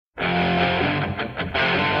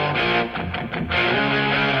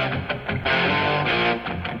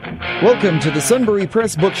Welcome to the Sunbury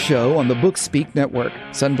Press Book Show on the Bookspeak Network.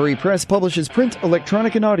 Sunbury Press publishes print,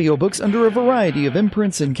 electronic, and audiobooks under a variety of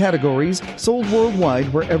imprints and categories sold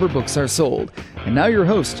worldwide wherever books are sold. And now your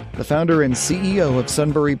host, the founder and CEO of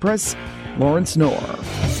Sunbury Press, Lawrence Knorr.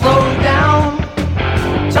 Slow down,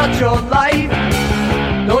 touch your life.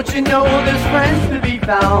 Don't you know there's friends to be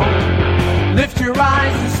found? Lift your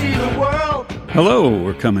eyes and see the world. Hello,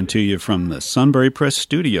 we're coming to you from the Sunbury Press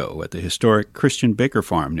studio at the historic Christian Baker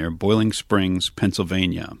Farm near Boiling Springs,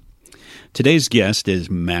 Pennsylvania. Today's guest is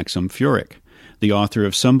Maxim Furek, the author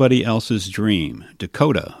of Somebody Else's Dream,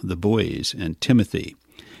 Dakota, The Boys, and Timothy.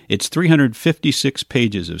 It's 356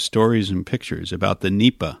 pages of stories and pictures about the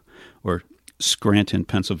NEPA, or Scranton,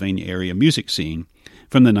 Pennsylvania area music scene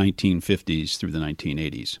from the 1950s through the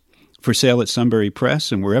 1980s. For sale at Sunbury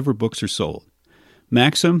Press and wherever books are sold.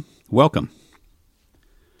 Maxim, welcome.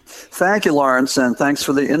 Thank you, Lawrence, and thanks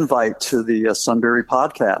for the invite to the Sunbury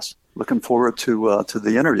podcast. Looking forward to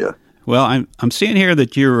the interview. Well, I'm seeing here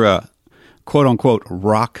that you're a quote-unquote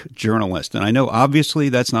rock journalist, and I know obviously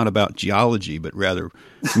that's not about geology, but rather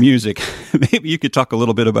music. Maybe you could talk a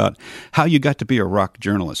little bit about how you got to be a rock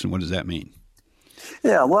journalist, and what does that mean?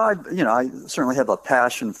 Yeah, well, I certainly have a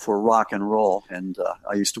passion for rock and roll, and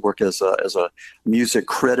I used to work as a music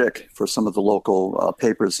critic for some of the local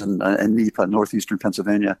papers in NEPA, northeastern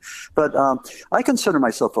Pennsylvania. But I consider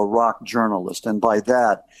myself a rock journalist, and by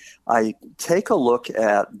that, I take a look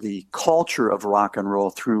at the culture of rock and roll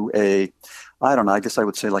through I guess I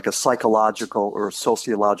would say like a psychological or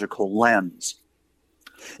sociological lens.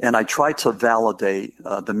 And I try to validate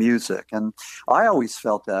the music. And I always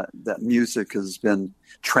felt that music has been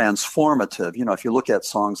transformative. You know, if you look at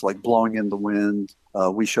songs like Blowing in the Wind,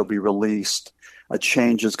 We Shall Be Released, A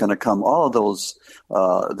Change is Going to Come, all of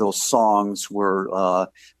those songs were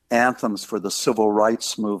anthems for the civil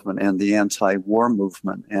rights movement and the anti-war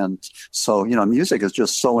movement. And so, music is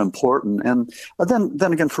just so important. And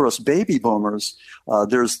then again, for us baby boomers,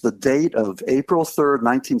 there's the date of April 3rd,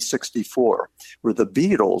 1964, where the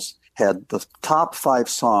Beatles had the top 5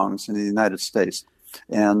 songs in the United States.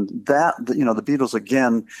 And that, the Beatles,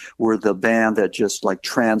 again, were the band that just like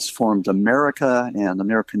transformed America and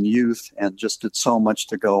American youth and just did so much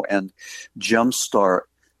to go and jumpstart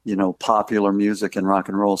popular music and rock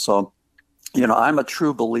and roll. So, I'm a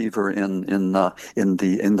true believer in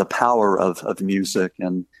the power of music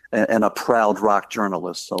and a proud rock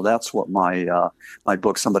journalist. So that's what my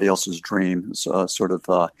book, Somebody Else's Dream, sort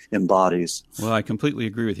of embodies. Well, I completely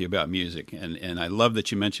agree with you about music, and I love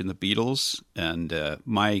that you mentioned the Beatles. And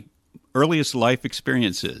my earliest life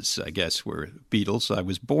experiences, I guess, were Beatles. I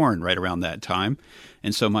was born right around that time,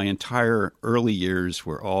 and so my entire early years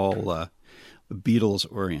were all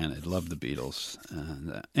Beatles-oriented. Love the Beatles.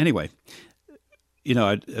 Anyway,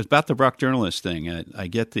 about the rock journalist thing, I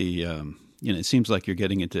get the, it seems like you're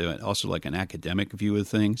getting into also like an academic view of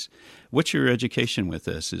things. What's your education with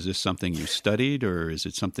this? Is this something you studied, or is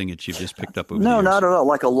it something that you've just picked up over the years? No, not at all.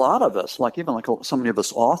 Like a lot of us, even so many of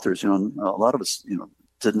us authors, a lot of us,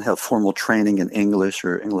 didn't have formal training in English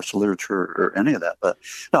or English literature or any of that. But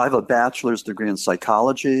no, I have a bachelor's degree in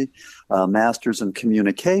psychology, master's in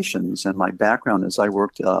communications, and my background is I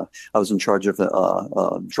was in charge of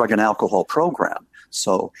a drug and alcohol program.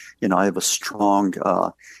 So, I have a strong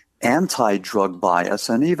anti-drug bias,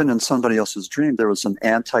 and even in Somebody Else's Dream, there was an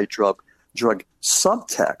anti-drug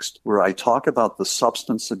subtext where I talk about the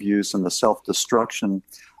substance abuse and the self-destruction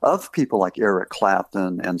of people like Eric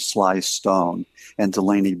Clapton and Sly Stone and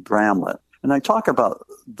Delaney Bramlett. And I talk about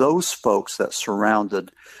those folks that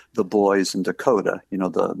surrounded the Boys in Dakota,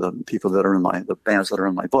 the people that are the bands that are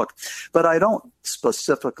in my book. But I don't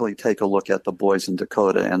specifically take a look at the Boys in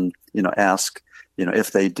Dakota and, ask,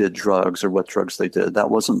 if they did drugs or what drugs they did.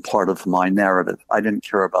 That wasn't part of my narrative. I didn't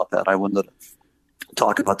care about that. I wouldn't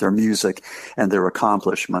talk about their music and their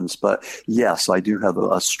accomplishments. But yes, I do have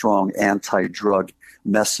a strong anti-drug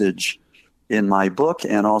message in my book,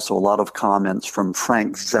 and also a lot of comments from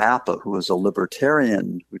Frank Zappa, who was a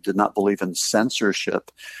libertarian who did not believe in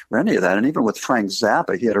censorship or any of that. And even with Frank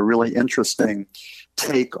Zappa, he had a really interesting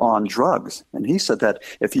take on drugs. And he said that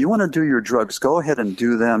if you want to do your drugs, go ahead and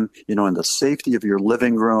do them, in the safety of your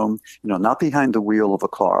living room, not behind the wheel of a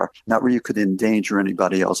car, not where you could endanger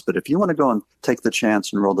anybody else. But if you want to go and take the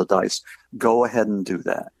chance and roll the dice, go ahead and do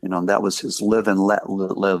that. And that was his live and let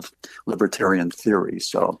live libertarian theory.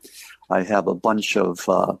 So I have a bunch of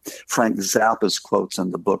Frank Zappa's quotes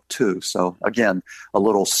in the book too. So again, a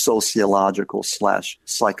little sociological /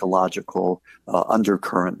 psychological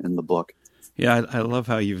undercurrent in the book. Yeah, I love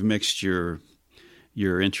how you've mixed your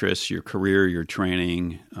your interests, your career, your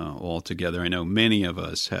training all together. I know many of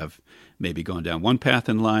us have maybe gone down one path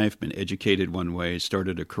in life, been educated one way,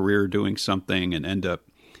 started a career doing something, and end up,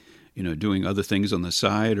 doing other things on the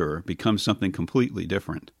side or become something completely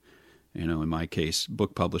different. In my case,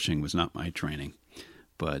 book publishing was not my training,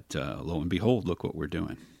 but lo and behold, look what we're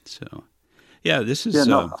doing. So, yeah, this is.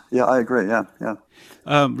 I agree. Yeah.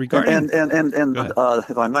 Regarding and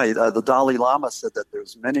if I might, the Dalai Lama said that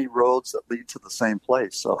there's many roads that lead to the same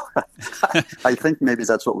place. So I think maybe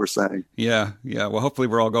that's what we're saying. Yeah. Well, hopefully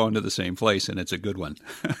we're all going to the same place, and it's a good one.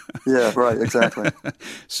 Yeah. Right. Exactly.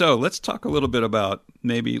 So let's talk a little bit about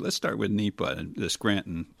let's start with NEPA and the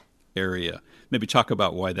Scranton area. Maybe talk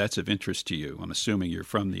about why that's of interest to you. I'm assuming you're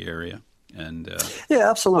from the area. And yeah,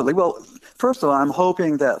 absolutely. Well, first of all, I'm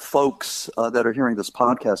hoping that folks that are hearing this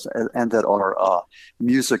podcast and that are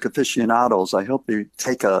music aficionados, I hope they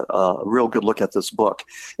take a real good look at this book.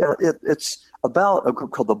 It's about a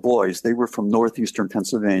group called the Boys. They were from northeastern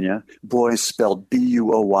Pennsylvania. Boys spelled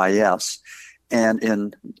Buoys. And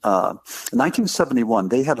in 1971,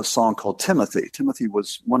 they had a song called Timothy. Timothy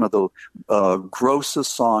was one of the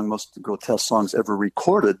grossest songs, most grotesque songs ever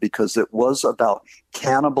recorded because it was about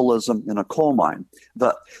cannibalism in a coal mine.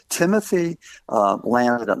 But Timothy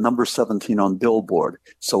landed at number 17 on Billboard.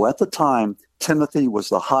 So at the time, Timothy was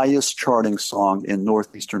the highest charting song in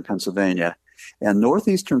northeastern Pennsylvania. And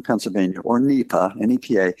northeastern Pennsylvania, or NEPA,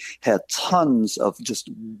 N-E-P-A, had tons of just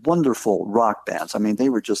wonderful rock bands. I mean, they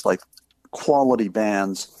were just like quality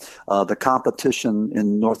bands. The competition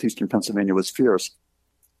in northeastern Pennsylvania was fierce.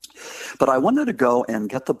 But I wanted to go and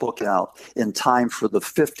get the book out in time for the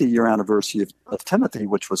 50-year anniversary of Timothy,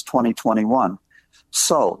 which was 2021.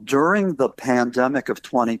 So during the pandemic of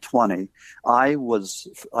 2020, I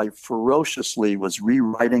ferociously was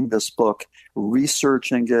rewriting this book,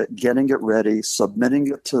 researching it, getting it ready, submitting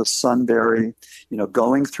it to Sunbury,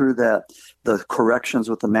 going through the corrections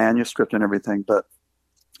with the manuscript and everything. But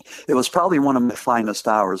it was probably one of my finest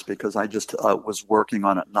hours because I just was working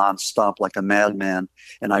on it nonstop like a madman,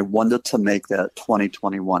 and I wanted to make that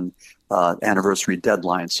 2021 anniversary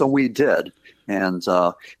deadline. So we did. And,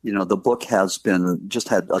 the book has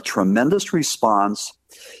had a tremendous response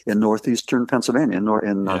in northeastern Pennsylvania, in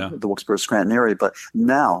the Wilkes-Barre-Scranton area. But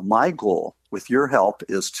now my goal, with your help,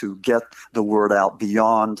 is to get the word out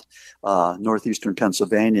beyond northeastern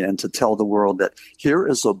Pennsylvania and to tell the world that here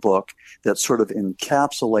is a book that sort of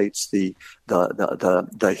encapsulates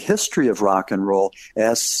the history of rock and roll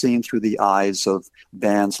as seen through the eyes of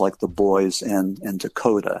bands like the Boys and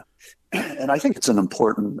Dakota. And I think it's an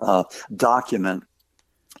important document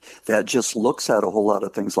that just looks at a whole lot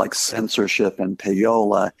of things like censorship and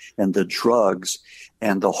payola and the drugs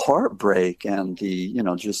and the heartbreak and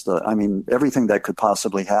everything that could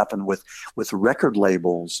possibly happen with record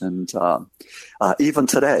labels. And even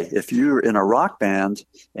today, if you're in a rock band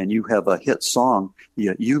and you have a hit song,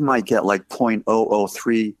 you might get like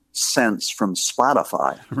 0.003 cents from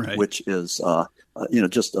Spotify, right, which is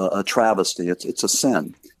just a travesty. It's a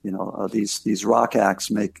sin. These rock acts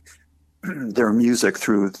make their music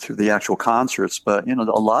through the actual concerts, but a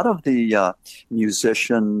lot of the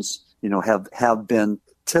musicians have been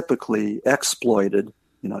typically exploited.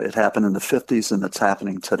 It happened in the 50s and it's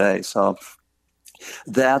happening today. So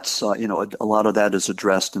that's a lot of that is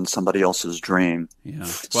addressed in somebody else's dream. Yeah. Well,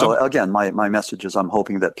 so again, my message is I'm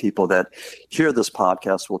hoping that people that hear this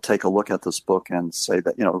podcast will take a look at this book and say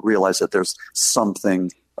that realize that there's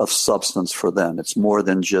something of substance for them. It's more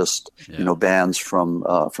than just bands from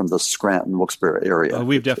the Scranton, Wilkes-Barre area.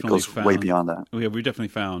 We've definitely found way beyond that. We've definitely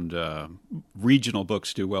found regional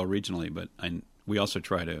books do well regionally, but we also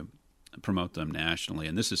try to promote them nationally.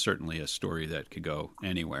 And this is certainly a story that could go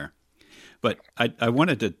anywhere. But I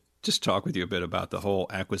wanted to just talk with you a bit about the whole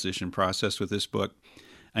acquisition process with this book.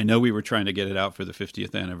 I know we were trying to get it out for the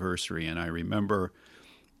 50th anniversary, and I remember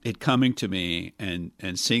it coming to me and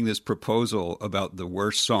seeing this proposal about the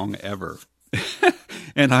worst song ever.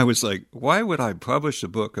 And I was like, why would I publish a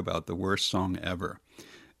book about the worst song ever?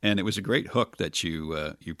 And it was a great hook that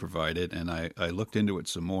you provided, and I looked into it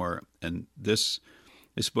some more. And this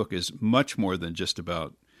book is much more than just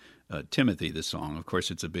about Timothy, the song. Of course,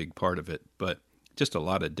 it's a big part of it, but just a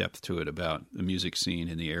lot of depth to it about the music scene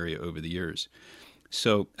in the area over the years.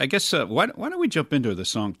 So I guess why don't we jump into the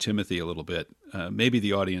song Timothy a little bit? Maybe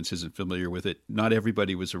the audience isn't familiar with it. Not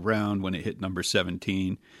everybody was around when it hit number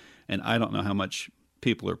 17, and I don't know how much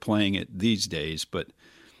people are playing it these days, but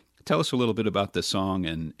tell us a little bit about the song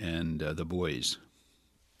and the Boys.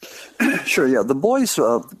 Sure, yeah. The Boys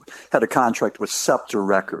had a contract with Scepter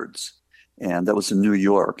Records, and that was in New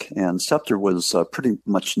York. And Scepter was pretty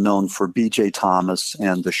much known for B.J. Thomas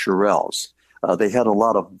and the Shirelles. They had a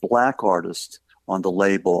lot of black artists on the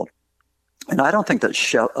label. And I don't think that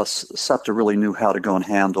Scepter really knew how to go and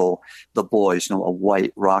handle the boys, a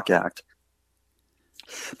white rock act.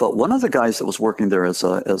 But one of the guys that was working there as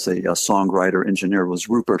a songwriter engineer was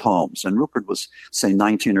Rupert Holmes. And Rupert was, say,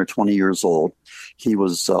 19 or 20 years old. He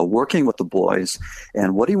was working with the boys.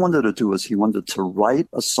 And what he wanted to do was he wanted to write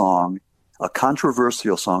a song, a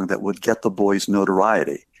controversial song that would get the boys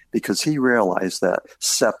notoriety, because he realized that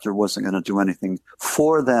Scepter wasn't going to do anything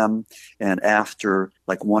for them. And after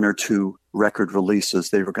like one or two record releases,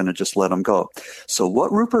 they were going to just let them go. So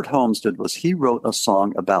what Rupert Holmes did was he wrote a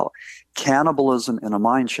song about cannibalism in a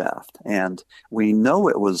mine shaft. And we know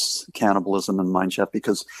it was cannibalism in a mine shaft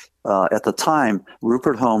because at the time,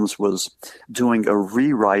 Rupert Holmes was doing a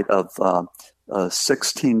rewrite of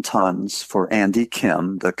 16 Tons for Andy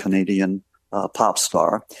Kim, the Canadian pop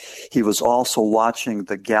star. He was also watching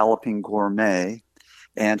The Galloping Gourmet,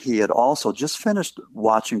 and he had also just finished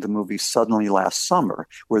watching the movie Suddenly Last Summer,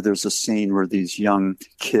 where there's a scene where these young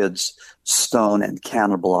kids stone and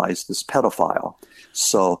cannibalize this pedophile.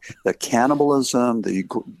 So the cannibalism, the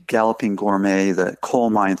Galloping Gourmet, the coal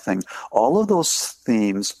mine thing, all of those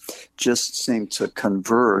themes just seemed to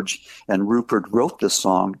converge, and Rupert wrote this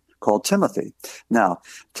song called Timothy. Now,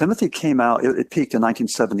 Timothy came out, it peaked in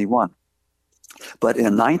 1971. But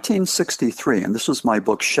in 1963, and this was my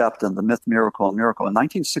book, Shepton, The Myth, Miracle, and Miracle. In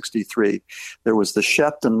 1963, there was the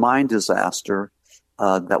Shepton mine disaster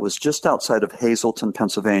that was just outside of Hazleton,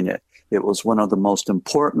 Pennsylvania. It was one of the most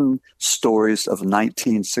important stories of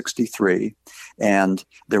 1963. And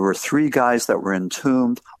there were 3 guys that were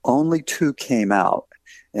entombed. Only 2 came out.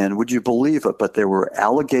 And would you believe it? But there were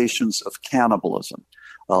allegations of cannibalism.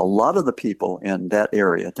 A lot of the people in that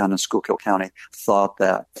area down in Schuylkill County thought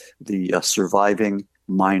that the surviving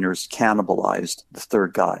miners cannibalized the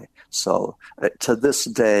 3rd guy. So to this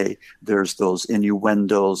day, there's those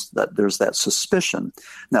innuendos, that there's that suspicion.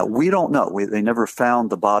 Now, we don't know. They never found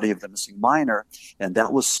the body of the missing miner, and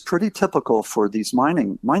that was pretty typical for these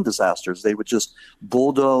mine disasters. They would just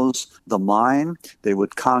bulldoze the mine. They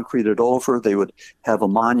would concrete it over. They would have a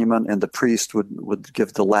monument, and the priest would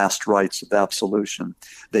give the last rites of absolution.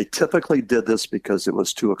 They typically did this because it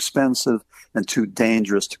was too expensive and too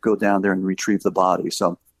dangerous to go down there and retrieve the body.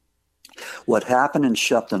 So what happened in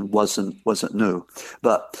Shepton wasn't new.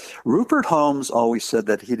 But Rupert Holmes always said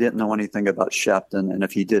that he didn't know anything about Shepton, and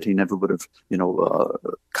if he did, he never would have,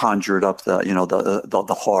 conjured up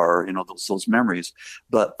the horror, those memories.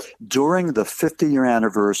 But during the 50-year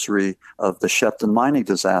anniversary of the Shepton mining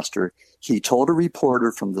disaster, he told a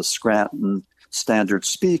reporter from the Scranton Standard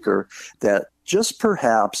Speaker that just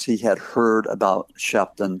perhaps he had heard about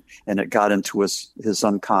Shepton and it got into his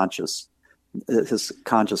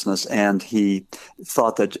consciousness, and he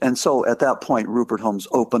thought that, and so at that point, Rupert Holmes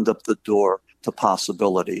opened up the door to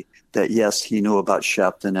possibility that yes, he knew about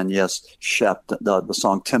Shepton, and yes, Shepton, the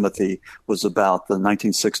song Timothy was about the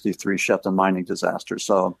 1963 Shepton mining disaster.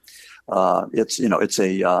 So it's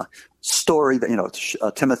a story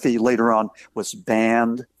that Timothy later on was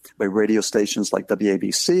banned by radio stations like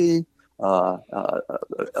WABC.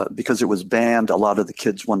 Because it was banned, a lot of the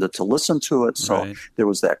kids wanted to listen to it. So right. There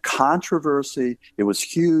was that controversy. It was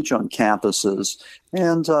huge on campuses.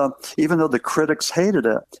 And even though the critics hated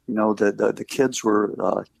it, the kids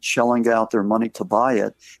were shelling out their money to buy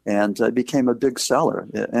it, and it became a big seller.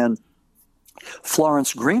 And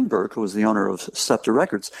Florence Greenberg, who was the owner of Scepter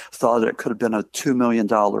Records, thought it could have been a $2 million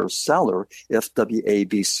seller if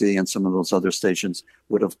WABC and some of those other stations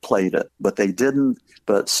would have played it. But they didn't.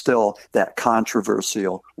 But still, that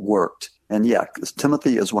controversial worked. And yeah,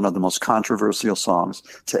 Timothy is one of the most controversial songs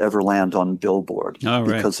to ever land on Billboard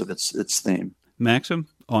because of its theme. Maxim,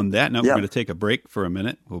 on that note, We're going to take a break for a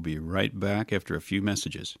minute. We'll be right back after a few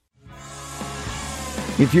messages.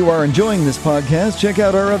 If you are enjoying this podcast, check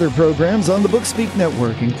out our other programs on the BookSpeak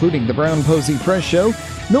Network, including the Brown Posey Press Show,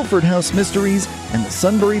 Milford House Mysteries, and the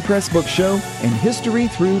Sunbury Press Book Show, and History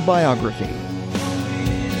Through Biography.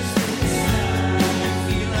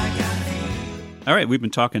 All right, we've been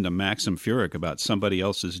talking to Maxim Furek about Somebody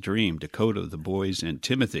Else's Dream, Dakota, the Boys, and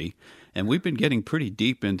Timothy, and we've been getting pretty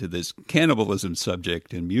deep into this cannibalism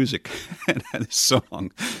subject in music and this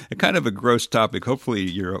song. A kind of a gross topic. Hopefully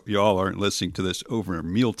you all aren't listening to this over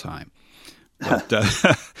mealtime. But,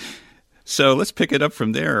 so let's pick it up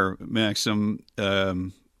from there, Maxim.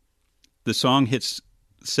 The song hits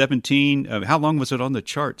 17. How long was it on the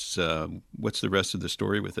charts? What's the rest of the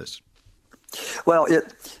story with this? Well,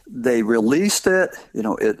 they released it.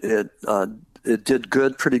 It did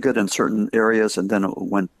pretty good in certain areas, and then it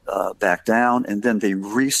went back down. And then they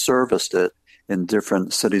resurfaced it in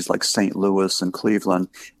different cities like St. Louis and Cleveland.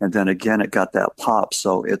 And then again, it got that pop.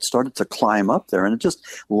 So it started to climb up there, and it just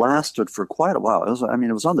lasted for quite a while. It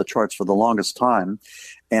was on the charts for the longest time.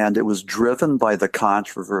 And it was driven by the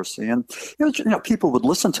controversy. And people would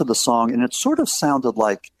listen to the song, and it sort of sounded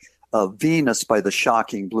like Venus by the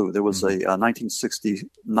Shocking Blue. There was a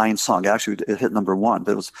 1969 song. Actually, it hit number one.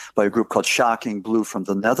 It was by a group called Shocking Blue from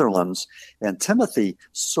the Netherlands. And Timothy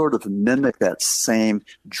sort of mimicked that same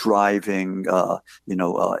driving,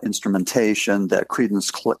 instrumentation, that Creedence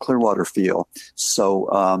Clearwater feel.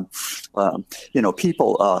 So,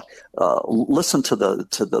 people listened to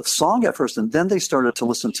the song at first, and then they started to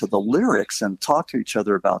listen to the lyrics and talk to each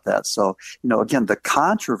other about that. So, again, the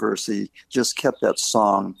controversy just kept that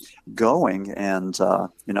song going, and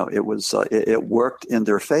it worked in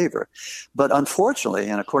their favor. But unfortunately,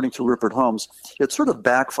 and according to Rupert Holmes, it sort of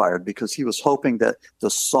backfired, because he was hoping that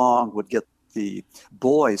the song would get the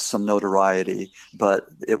boys some notoriety, but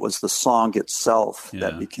it was the song itself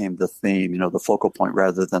that became the theme, the focal point,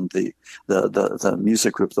 rather than the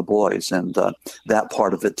music group, the boys, and that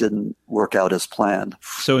part of it didn't work out as planned.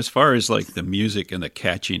 So as far as like the music and the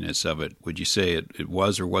catchiness of it, would you say it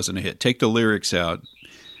was or wasn't a hit? Take the lyrics out.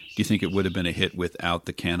 Do you think it would have been a hit without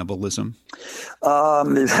the cannibalism?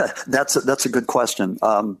 That's a good question.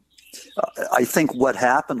 I think what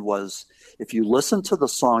happened was, if you listen to the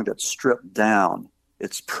song that's stripped down,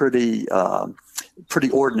 it's pretty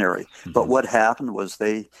ordinary. Mm-hmm. But what happened was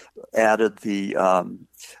they added the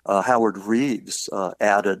Howard Reeves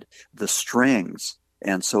added the strings.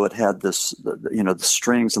 And so it had this, the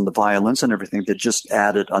strings and the violins and everything that just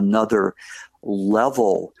added another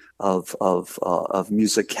level of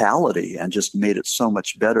musicality and just made it so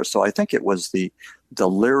much better. So I think it was the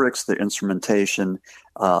lyrics, the instrumentation,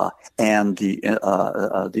 and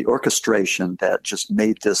the orchestration that just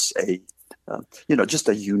made this just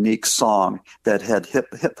a unique song that had hit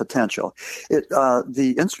potential.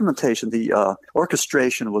 The instrumentation, the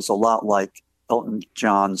orchestration was a lot like Elton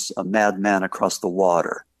John's Madman Across the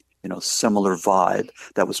Water. Similar vibe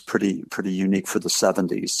that was pretty unique for the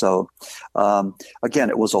 70s. So, again,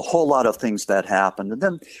 it was a whole lot of things that happened. And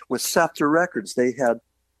then with Scepter Records, they had,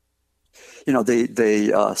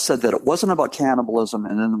 they said that it wasn't about cannibalism.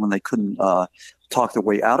 And then when they couldn't talk their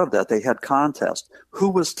way out of that, they had contests. Who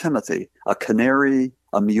was Timothy? A canary,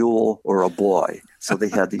 a mule, or a boy? So they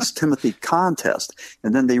had these Timothy contests,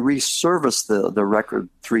 and then they resurfaced the record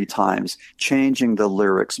 3 times, changing the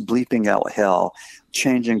lyrics, bleeping out hell,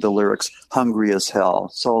 changing the lyrics, hungry as hell.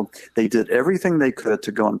 So they did everything they could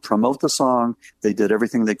to go and promote the song. They did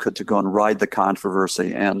everything they could to go and ride the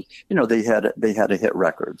controversy, and they had a hit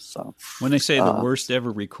record. So when they say the worst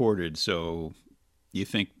ever recorded, so you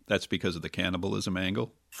think that's because of the cannibalism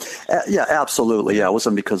angle? Yeah, absolutely. Yeah, it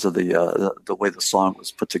wasn't because of the way the song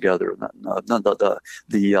was put together. The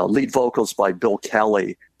lead vocals by Bill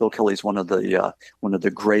Kelly. Bill Kelly's one of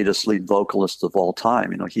the greatest lead vocalists of all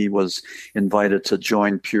time. He was invited to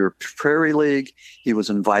join Pure Prairie League. He was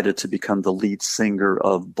invited to become the lead singer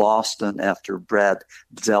of Boston after Brad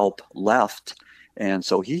Delp left. And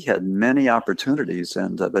so he had many opportunities,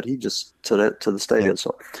 but he just to this day is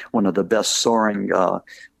one of the best soaring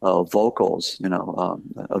vocals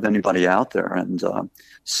of anybody out there. And the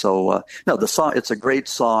song, it's a great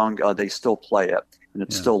song. They still play it, and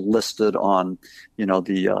it's still listed on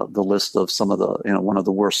the list of some of the one of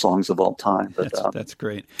the worst songs of all time. But that's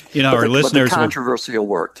great. Our listeners, but the controversial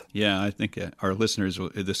worked. Yeah, I think our listeners.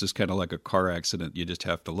 This is kind of like a car accident. You just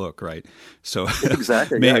have to look, right? So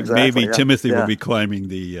exactly. maybe Timothy will be climbing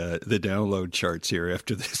the download charts here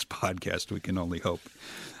after this podcast. We can only hope.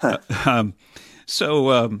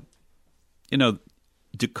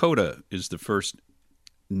 Dakota is the first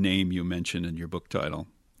name you mention in your book title,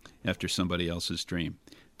 after somebody else's dream.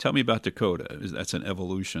 Tell me about Dakota. That's an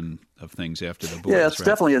evolution of things after the boys. Yeah, it's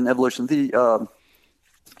definitely an evolution. The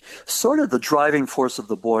sort of the driving force of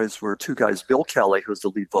the boys were 2 guys, Bill Kelly, who's the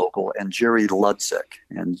lead vocal, and Jerry Ludzik.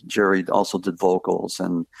 And Jerry also did vocals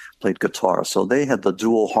and played guitar. So they had the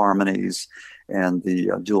dual harmonies and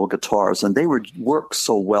the dual guitars, and they would work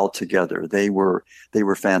so well together. They were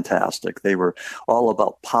fantastic. They were all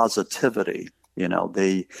about positivity.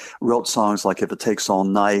 They wrote songs like If It Takes All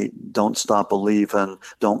Night, Don't Stop Believin',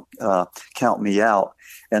 Don't Count Me Out.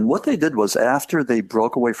 And what they did was, after they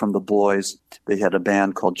broke away from the boys, they had a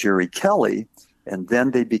band called Jerry Kelly, and then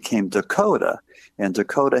they became Dakota. And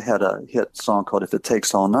Dakota had a hit song called If It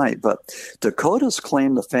Takes All Night. But Dakota's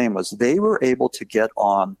claim to fame was they were able to get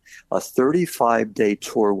on a 35-day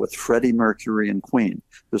tour with Freddie Mercury and Queen.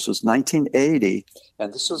 This was 1980,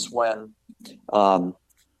 and this is when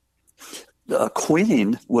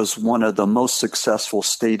Queen was one of the most successful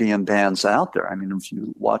stadium bands out there. I mean, if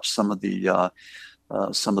you watch some of the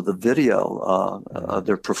video of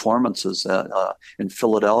their performances in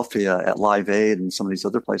Philadelphia at Live Aid and some of these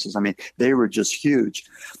other places, I mean, they were just huge.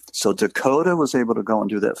 So Dakota was able to go and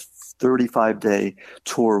do that 35-day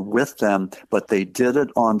tour with them, but they did it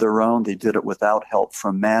on their own. They did it without help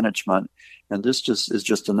from management. And this is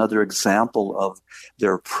just another example of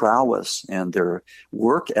their prowess and their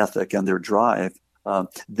work ethic and their drive.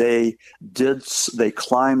 They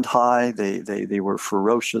climbed high. They were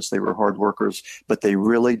ferocious. They were hard workers, but they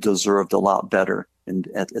really deserved a lot better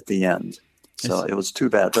at the end. So it was too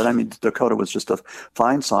bad. But I mean, Dakota was just a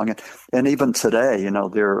fine song. And even today,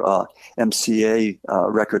 their MCA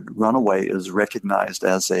record Runaway is recognized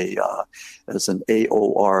as an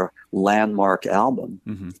AOR landmark album.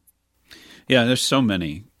 Mm-hmm. Yeah, there's so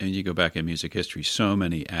many, and you go back in music history, so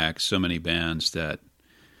many acts, so many bands that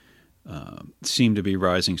seem to be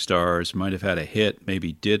rising stars, might have had a hit,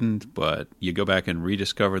 maybe didn't, but you go back and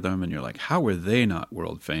rediscover them, and you're like, how were they not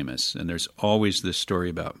world famous? And there's always this story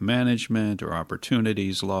about management or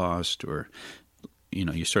opportunities lost, or,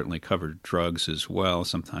 you certainly covered drugs as well.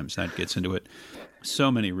 Sometimes that gets into it.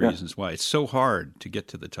 So many reasons why it's so hard to get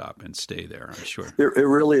to the top and stay there, I'm sure. It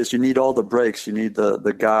really is. You need all the breaks. You need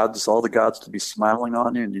the gods, all the gods to be smiling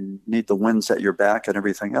on you, and you need the winds at your back and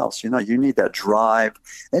everything else. You need that drive,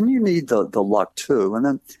 and you need the luck too. And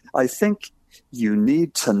then I think you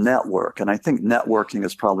need to network, and I think networking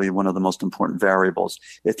is probably one of the most important variables.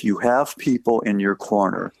 If you have people in your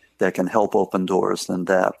corner that can help open doors, then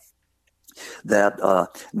that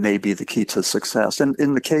may be the key to success. And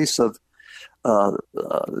in the case of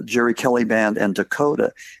Jerry Kelly Band and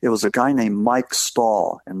Dakota, it was a guy named Mike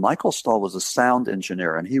Stahl, and Michael Stahl was a sound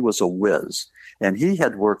engineer, and he was a whiz, and he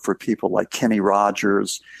had worked for people like Kenny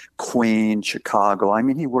Rogers, Queen, Chicago. I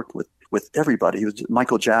mean, he worked with everybody. He was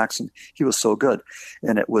Michael Jackson. He was so good,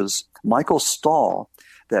 and it was Michael Stahl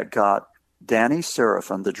that got Danny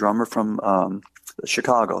Seraphim, the drummer from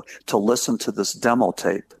Chicago, to listen to this demo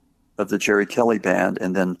tape of the Jerry Kelly Band,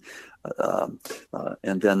 and then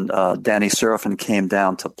Danny Seraphim came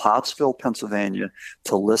down to Pottsville, Pennsylvania,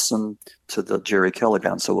 to listen to the Jerry Kelly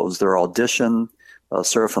Band. So it was their audition.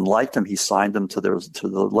 Seraphim liked him. He signed them to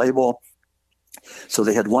the label. So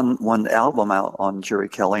they had one album out on Jerry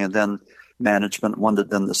Kelly, and then management wanted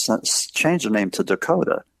them to change the name to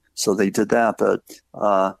Dakota. So they did that, but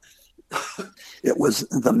it was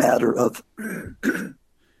the matter of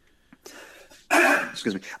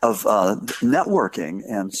networking,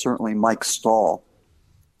 and certainly Mike Stahl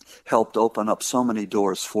helped open up so many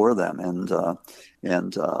doors for them. And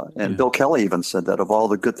Bill Kelly even said that of all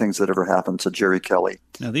the good things that ever happened to Jerry Kelly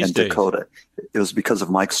and Dakota, it was because of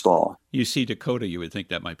Mike Stahl. You see Dakota, you would think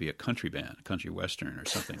that might be a country band, a country western or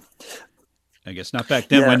something. I guess not back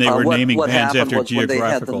then when they were naming bands after geographical. When they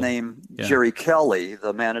had the name Jerry Kelly,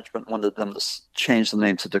 the management wanted them to change the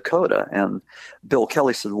name to Dakota. And Bill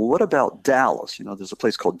Kelly said, well, what about Dallas? There's a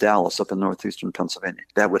place called Dallas up in northeastern Pennsylvania.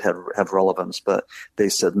 That would have relevance. But they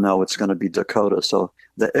said, no, it's going to be Dakota. So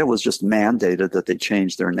it was just mandated that they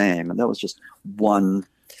change their name. And that was just one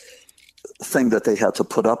thing that they had to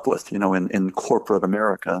put up with, in corporate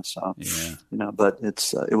America. So, but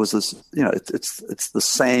it was this, it's the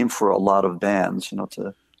same for a lot of bands,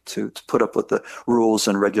 to put up with the rules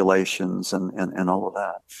and regulations and all of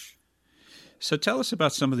that. So tell us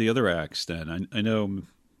about some of the other acts then. I know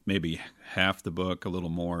maybe half the book, a little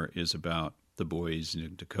more, is about the boys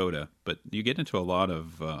in Dakota, but you get into a lot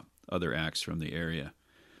of other acts from the area.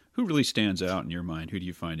 Who really stands out in your mind? Who do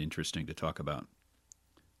you find interesting to talk about?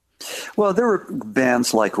 Well, there were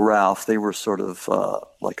bands like Ralph. They were sort of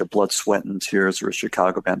like a Blood, Sweat, and Tears or a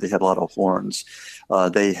Chicago band. They had a lot of horns.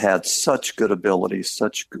 They had such good ability,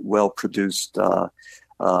 such well-produced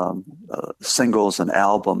singles and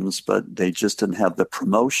albums, but they just didn't have the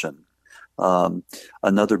promotion.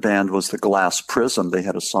 Another band was the Glass Prism. They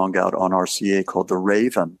had a song out on RCA called The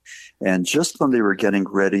Raven. And just when they were getting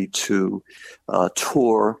ready to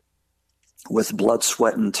tour with Blood,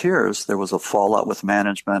 Sweat, and Tears, there was a fallout with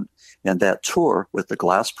management, and that tour with the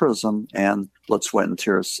Glass Prism and Blood, Sweat, and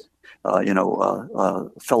Tears,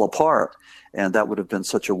 fell apart. And that would have been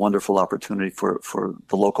such a wonderful opportunity for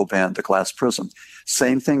the local band, the Glass Prism.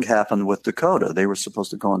 Same thing happened with Dakota. They were supposed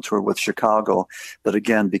to go on tour with Chicago, but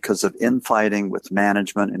again, because of infighting with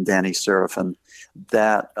management and Danny Seraphim,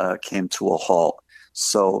 that came to a halt.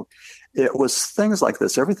 So it was things like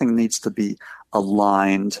this. Everything needs to be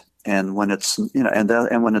aligned. And when it's,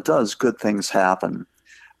 and when it does, good things happen.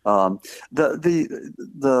 The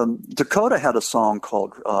Dakota had a song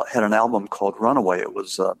called, had an album called Runaway. It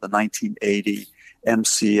was the 1980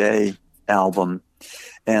 MCA album.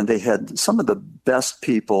 And they had some of the best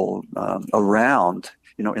people around,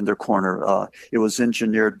 in their corner. It was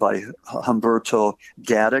engineered by Humberto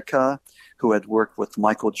Gatica, who had worked with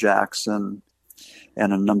Michael Jackson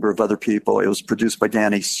and a number of other people. It was produced by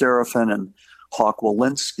Danny Serafin and Hawk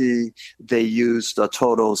Walensky. They used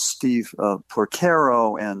Toto's Steve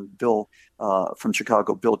Porcaro and Bill from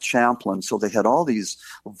Chicago, Bill Champlin. So they had all these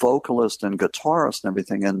vocalists and guitarists and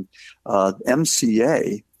everything. And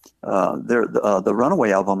MCA, the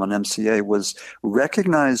Runaway album on MCA was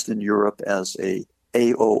recognized in Europe as a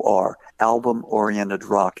AOR, album-oriented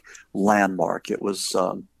rock landmark. It was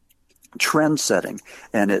trend-setting,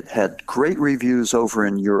 and it had great reviews over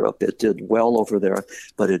in Europe. It did well over there,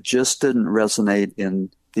 but it just didn't resonate in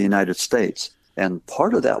the United States. And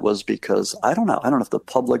part of that was because, I don't know if the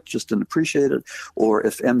public just didn't appreciate it, or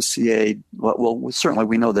if MCA, certainly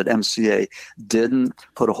we know that MCA didn't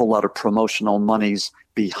put a whole lot of promotional monies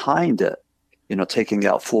behind it, taking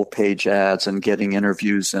out full-page ads and getting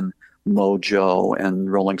interviews in Mojo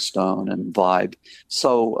and Rolling Stone and Vibe.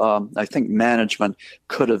 So I think management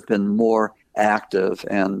could have been more active,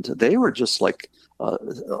 and they were just like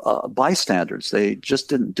bystanders. They just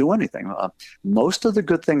didn't do anything. Most of the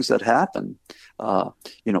good things that happened,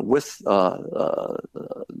 with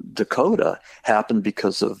Dakota happened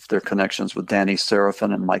because of their connections with Danny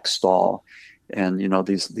Serafin and Mike Stahl and,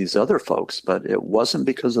 these other folks, but it wasn't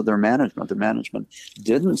because of their management. The management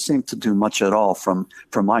didn't seem to do much at all from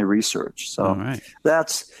my research. So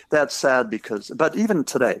that's sad but even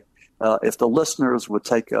today, if the listeners would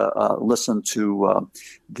take a listen to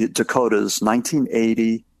the Dakota's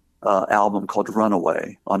 1980 album called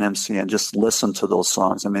Runaway on MCN, just listen to those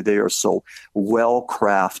songs. I mean, they are so well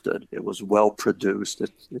crafted. It was well produced.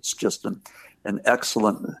 It's just an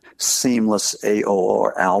excellent, seamless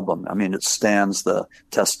AOR album. I mean, it stands the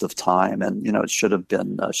test of time, and it should have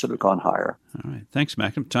gone higher. All right, thanks,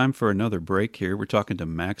 Maxim. Time for another break here. We're talking to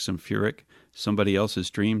Maxim Furek, Somebody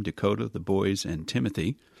Else's Dream, Dakota, The Boys, and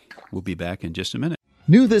Timothy. We'll be back in just a minute.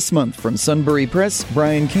 New this month from Sunbury Press,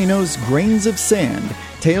 Brian Kano's Grains of Sand,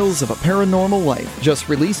 Tales of a Paranormal Life, just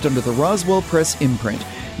released under the Roswell Press imprint.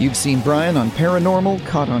 You've seen Brian on Paranormal,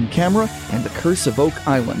 Caught on Camera, and The Curse of Oak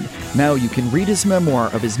Island. Now you can read his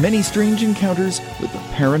memoir of his many strange encounters with the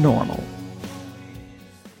paranormal.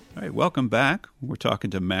 All right, welcome back. We're talking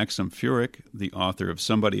to Maxim Furek, the author of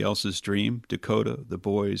Somebody Else's Dream, Dakota, The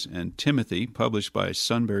Boys, and Timothy, published by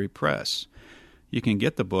Sunbury Press. You can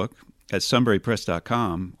get the book at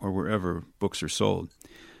sunburypress.com or wherever books are sold.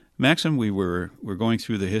 Maxim, we're going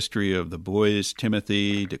through the history of The Boys,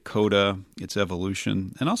 Timothy, Dakota, its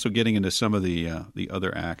evolution, and also getting into some of the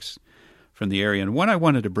other acts from the area. And one I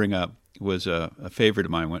wanted to bring up was a favorite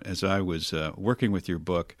of mine. As I was working with your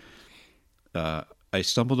book, I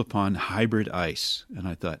stumbled upon Hybrid Ice, and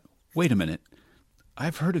I thought, wait a minute,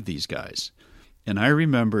 I've heard of these guys. And I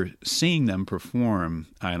remember seeing them perform,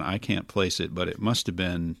 and I can't place it, but it must have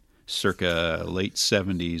been circa late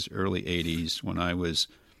 70s, early 80s, when I was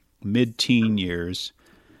mid-teen years.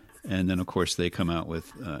 And then, of course, they come out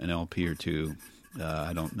with an LP or two,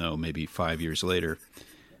 I don't know, maybe 5 years later.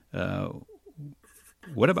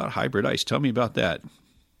 What about Hybrid Ice? Tell me about that.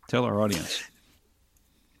 Tell our audience.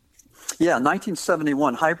 Yeah,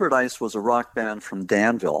 1971, Hybrid Ice was a rock band from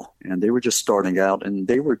Danville, and they were just starting out, and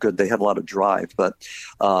they were good. They had a lot of drive, but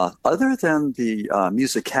other than the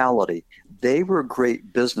musicality, they were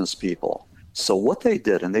great business people. So what they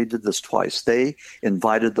did, and they did this twice, they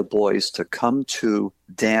invited the boys to come to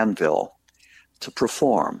Danville to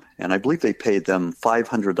perform, and I believe they paid them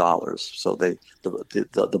 $500. So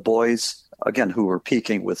the boys, again, who were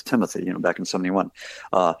peaking with Timothy, back in 71.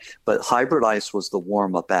 But Hybrid Ice was the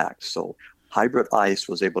warm-up act. So Hybrid Ice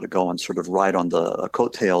was able to go and sort of ride on the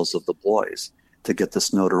coattails of the boys to get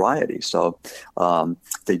this notoriety. So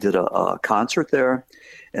they did a concert there.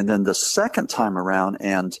 And then the second time around,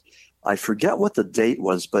 and I forget what the date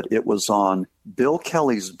was, but it was on Bill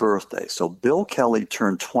Kelly's birthday. So Bill Kelly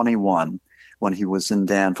turned 21 when he was in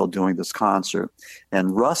Danville doing this concert.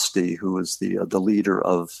 And Rusty, who was the leader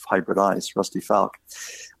of Hybrid Ice, Rusty Falk,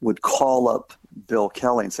 would call up Bill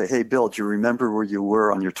Kelly and say, "Hey, Bill, do you remember where you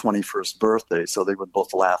were on your 21st birthday?" So they would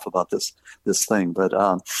both laugh about this thing. But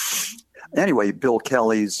anyway, Bill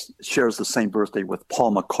Kelly shares the same birthday with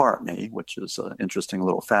Paul McCartney, which is an interesting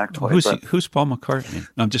little factoid. Who's Paul McCartney?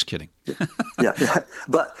 No, I'm just kidding. yeah.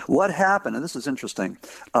 But what happened, and this is interesting,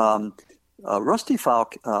 Rusty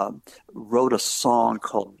Falk wrote a song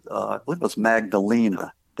called, I believe it was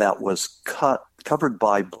Magdalena, that was covered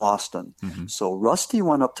by Boston. Mm-hmm. So Rusty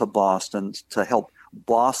went up to Boston to help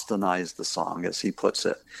Bostonized the song, as he puts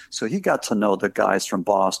it. So he got to know the guys from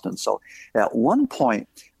Boston. So at one point,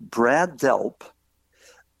 Brad Delp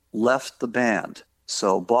left the band.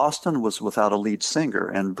 So Boston was without a lead singer,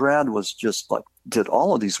 and Brad was just like did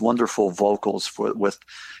all of these wonderful vocals with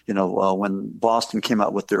when Boston came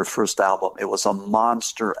out with their first album. It was a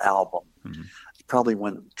monster album. Mm-hmm. Probably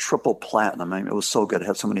went triple platinum. I mean, it was so good. It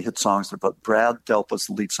had so many hit songs there, but Brad Delp was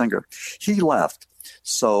the lead singer. He left.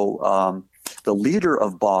 So the leader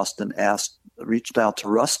of Boston reached out to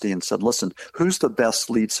Rusty and said, listen, who's the best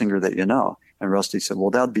lead singer that you know? And Rusty said,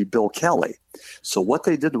 well, that'd be Bill Kelly. So what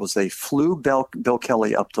they did was they flew Bill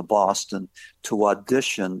Kelly up to Boston to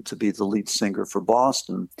audition to be the lead singer for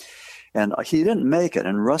Boston. And he didn't make it.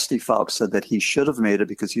 And Rusty Falk said that he should have made it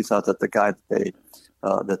because he thought that the guy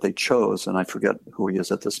that they chose, and I forget who he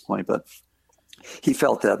is at this point, but he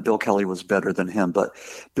felt that Bill Kelly was better than him. But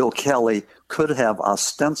Bill Kelly could have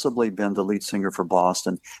ostensibly been the lead singer for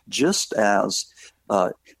Boston, just as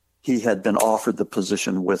he had been offered the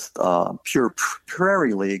position with Pure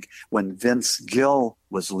Prairie League when Vince Gill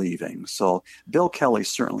was leaving. So Bill Kelly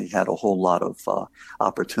certainly had a whole lot of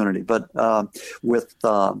opportunity. But with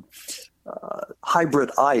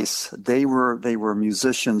Hybrid Ice, they were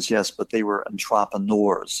musicians, yes, but they were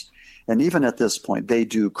entrepreneurs. And even at this point, they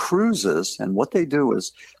do cruises. And what they do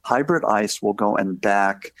is Hybrid Ice will go and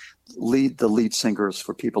lead the lead singers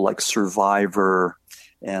for people like Survivor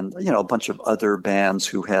and a bunch of other bands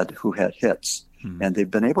who had hits. Hmm. And they've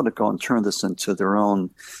been able to go and turn this into their own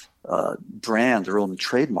brand, their own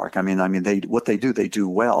trademark. I mean, what they do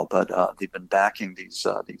well, but they've been backing these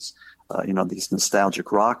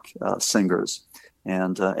nostalgic rock singers,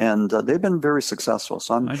 and they've been very successful.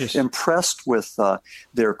 So I'm impressed with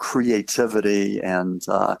their creativity and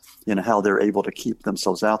how they're able to keep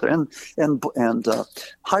themselves out there. And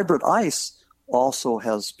Hybrid Ice also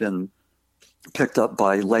has been picked up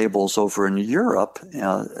by labels over in Europe,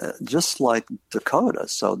 just like Dakota.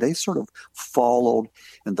 So they sort of followed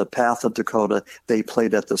in the path of Dakota. They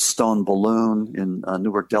played at the Stone Balloon in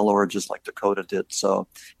Newark, Delaware, just like Dakota did. So,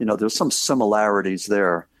 there's some similarities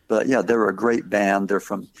there. But yeah, they're a great band. They're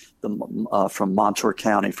from Montour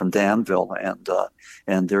County, from Danville,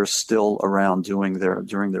 and they're still around doing their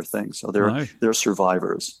thing. So they're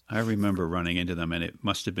survivors. I remember running into them, and it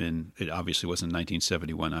obviously wasn't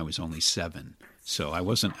 1971. I was only 7, so I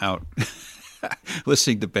wasn't out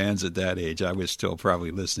listening to bands at that age. I was still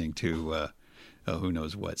probably listening to who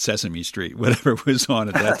knows what, Sesame Street, whatever was on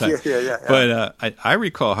at that time. Yeah. But I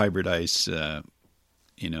recall Hybrid Ice.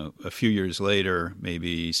 A few years later,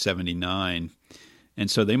 maybe 79.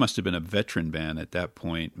 And so they must have been a veteran band at that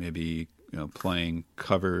point, maybe playing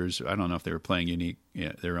covers. I don't know if they were playing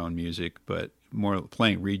their own music, but more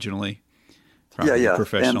playing regionally,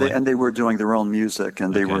 professionally. And they were doing their own music,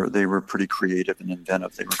 and they were pretty creative and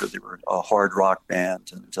inventive. They were a hard rock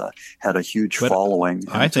band and had a huge following.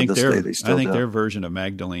 I think their version of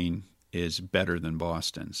Magdalene is better than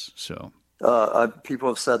Boston's. So. People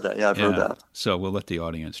have said that. Yeah, I've heard that. So we'll let the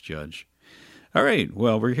audience judge. All right.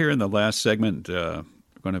 Well, we're here in the last segment. We're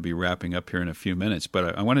going to be wrapping up here in a few minutes,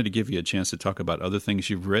 but I wanted to give you a chance to talk about other things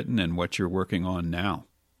you've written and what you're working on now.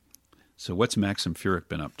 So what's Maxim Furek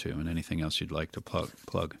been up to, and anything else you'd like to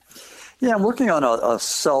plug? Yeah, I'm working on a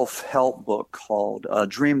self-help book called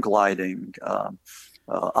Dream Gliding,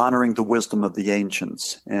 honoring the wisdom of the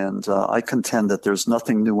ancients. And I contend that there's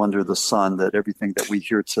nothing new under the sun, that everything that we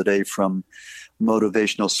hear today from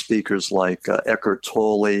motivational speakers like Eckhart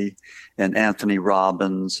Tolle and Anthony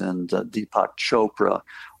Robbins and Deepak Chopra,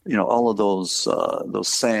 all of those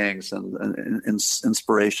sayings and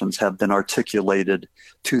inspirations have been articulated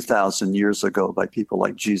 2,000 years ago by people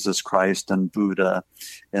like Jesus Christ and Buddha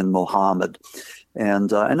and Muhammad.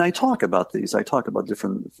 And I talk about these. I talk about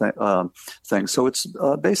different things. So it's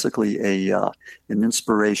basically an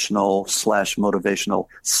inspirational / motivational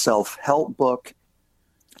self-help book.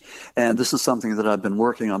 And this is something that I've been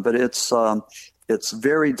working on, but it's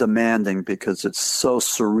very demanding because it's so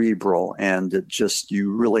cerebral, and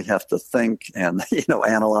you really have to think and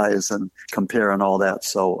analyze and compare and all that.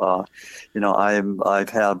 So I've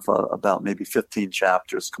have about maybe 15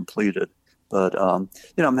 chapters completed. But,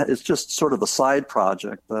 it's just sort of a side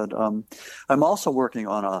project. But I'm also working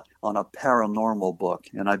on a paranormal book,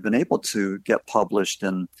 and I've been able to get published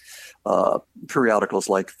in periodicals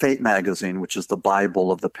like Fate Magazine, which is the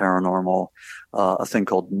Bible of the paranormal, a thing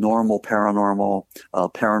called Normal Paranormal,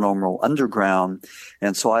 Paranormal Underground.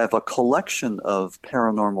 And so I have a collection of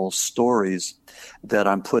paranormal stories that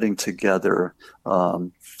I'm putting together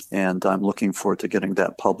and I'm looking forward to getting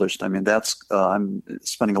that published. I mean, that's I'm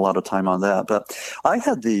spending a lot of time on that. But I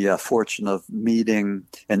had the fortune of meeting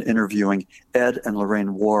and interviewing Ed and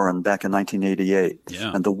Lorraine Warren back in 1988.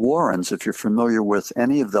 Yeah. And the Warrens, if you're familiar with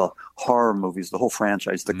any of the horror movies, the whole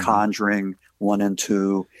franchise, The Conjuring 1 and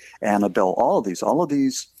 2, Annabelle, all of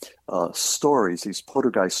these stories, these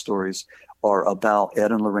poltergeist stories, are about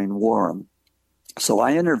Ed and Lorraine Warren. So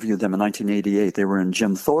I interviewed them in 1988. They were in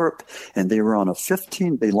Jim Thorpe, and they were on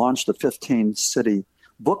they launched a 15-city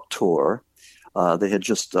book tour. They had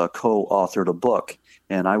just co-authored a book,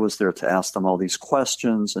 and I was there to ask them all these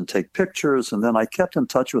questions and take pictures, and then I kept in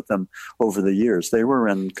touch with them over the years. They were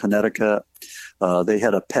in Connecticut. They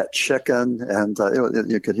had a pet chicken, and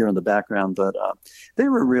you could hear in the background, but they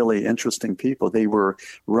were really interesting people. They were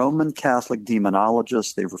Roman Catholic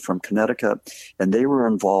demonologists. They were from Connecticut, and they were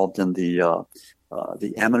involved in the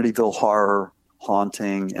Amityville Horror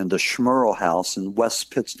haunting and the Schmurl House in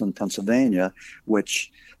West Pittston, Pennsylvania,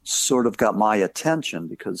 which sort of got my attention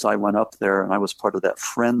because I went up there and I was part of that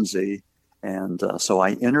frenzy. And so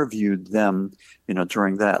I interviewed them,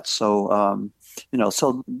 during that. So,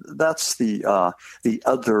 so that's the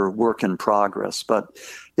other work in progress. But,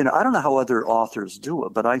 I don't know how other authors do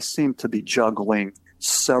it, but I seem to be juggling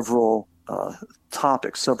several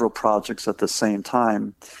topics, several projects at the same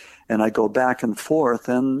time. And I go back and forth,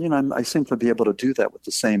 and I seem to be able to do that with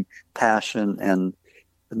the same passion and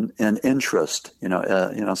interest.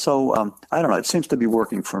 So I don't know. It seems to be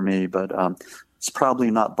working for me, but it's probably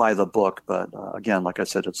not by the book. But again, like I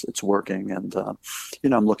said, it's working, and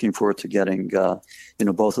I'm looking forward to getting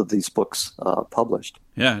both of these books published.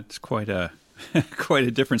 Yeah, it's quite a quite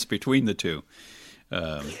a difference between the two.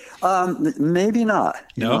 Maybe not.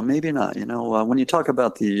 No? Maybe not. When you talk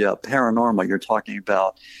about the paranormal, you're talking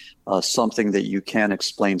about something that you can't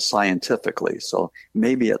explain scientifically. So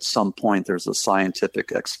maybe at some point there's a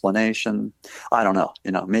scientific explanation. I don't know.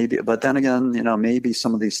 Maybe. But then again, maybe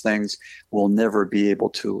some of these things we'll never be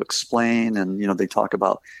able to explain. And they talk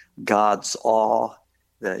about God's awe.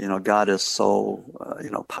 That God is so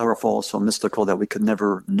powerful, so mystical that we could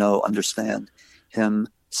never understand Him.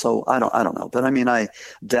 So I don't know, but I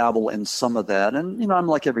dabble in some of that, and I'm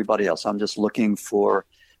like everybody else. I'm just looking for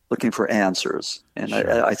answers, and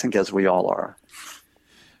sure. I think as we all are.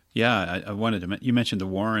 Yeah, I wanted to. You mentioned the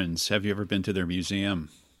Warrens. Have you ever been to their museum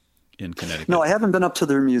in Connecticut? No, I haven't been up to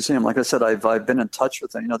their museum. Like I said, I've been in touch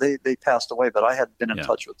with them. They passed away, but I had been in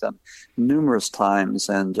touch with them numerous times,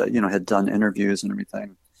 and had done interviews and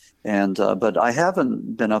everything. And but I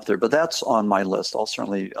haven't been up there. But that's on my list. I'll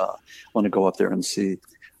certainly want to go up there and see.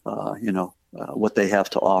 What they have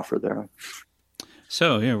to offer there.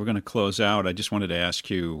 So, we're going to close out. I just wanted to ask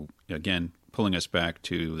you, again, pulling us back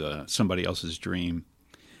to Somebody Else's Dream.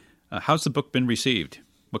 How's the book been received?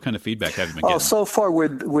 What kind of feedback have you been getting? So far,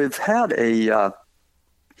 we've had a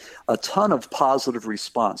ton of positive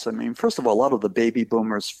response. First of all, a lot of the baby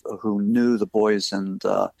boomers who knew the boys in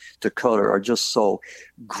Dakota are just so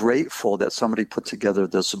grateful that somebody put together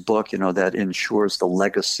this book, that ensures the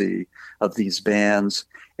legacy of these bands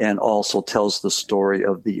and also tells the story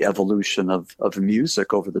of the evolution of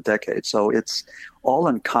music over the decades. So it's all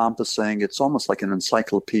encompassing. It's almost like an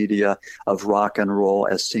encyclopedia of rock and roll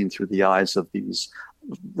as seen through the eyes of these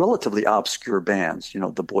relatively obscure bands,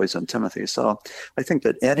 the Boys and Timothy. So I think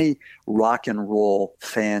that any rock and roll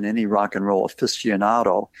fan, any rock and roll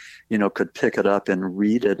aficionado, could pick it up and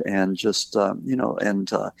read it and just, and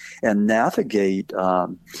navigate,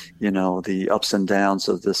 the ups and downs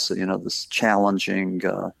of this, this challenging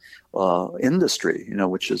industry,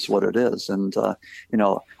 which is what it is. And, a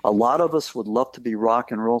lot of us would love to be rock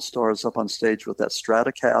and roll stars up on stage with that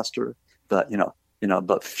Stratocaster, but,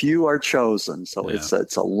 but few are chosen. So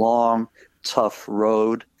it's a long, tough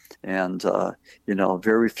road, and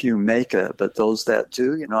very few make it. But those that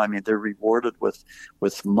do, they're rewarded with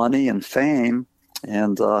money and fame,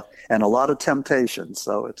 and a lot of temptation.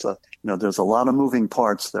 So it's there's a lot of moving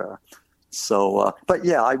parts there. So, but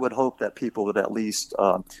yeah, I would hope that people would at least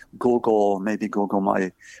Google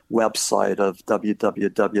my website of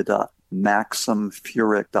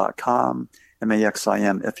www.maximfurek.com.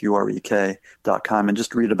 MAXIMFUREK.com, and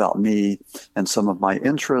just read about me and some of my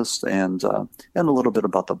interests and a little bit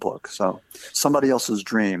about the book. So, Somebody Else's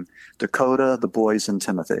Dream, Dakota, the Boys, and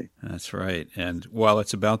Timothy. That's right. And while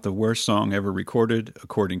it's about the worst song ever recorded,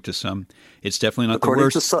 according to some, it's definitely not according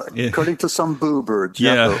the worst. According to some boo-birds.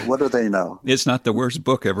 Yeah. What do they know? It's not the worst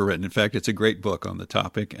book ever written. In fact, it's a great book on the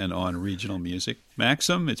topic and on regional music.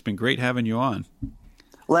 Maxim, it's been great having you on.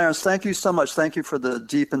 Lawrence, thank you so much. Thank you for the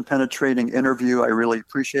deep and penetrating interview. I really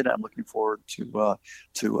appreciate it. I'm looking forward to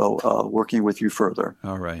working with you further.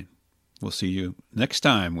 All right. We'll see you next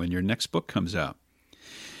time when your next book comes out.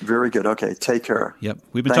 Very good. Okay, take care. Yep.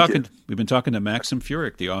 We've been talking to Maxim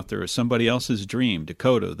Furek, the author of Somebody Else's Dream,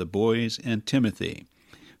 Dakota, The Boys, and Timothy.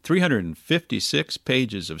 356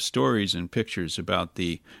 pages of stories and pictures about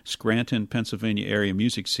the Scranton, Pennsylvania area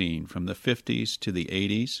music scene from the 50s to the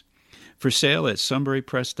 80s. For sale at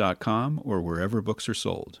sunburypress.com or wherever books are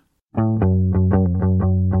sold.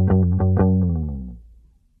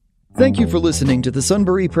 Thank you for listening to the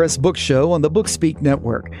Sunbury Press Book Show on the BookSpeak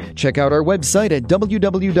Network. Check out our website at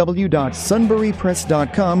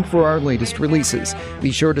www.sunburypress.com for our latest releases.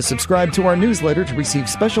 Be sure to subscribe to our newsletter to receive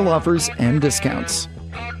special offers and discounts.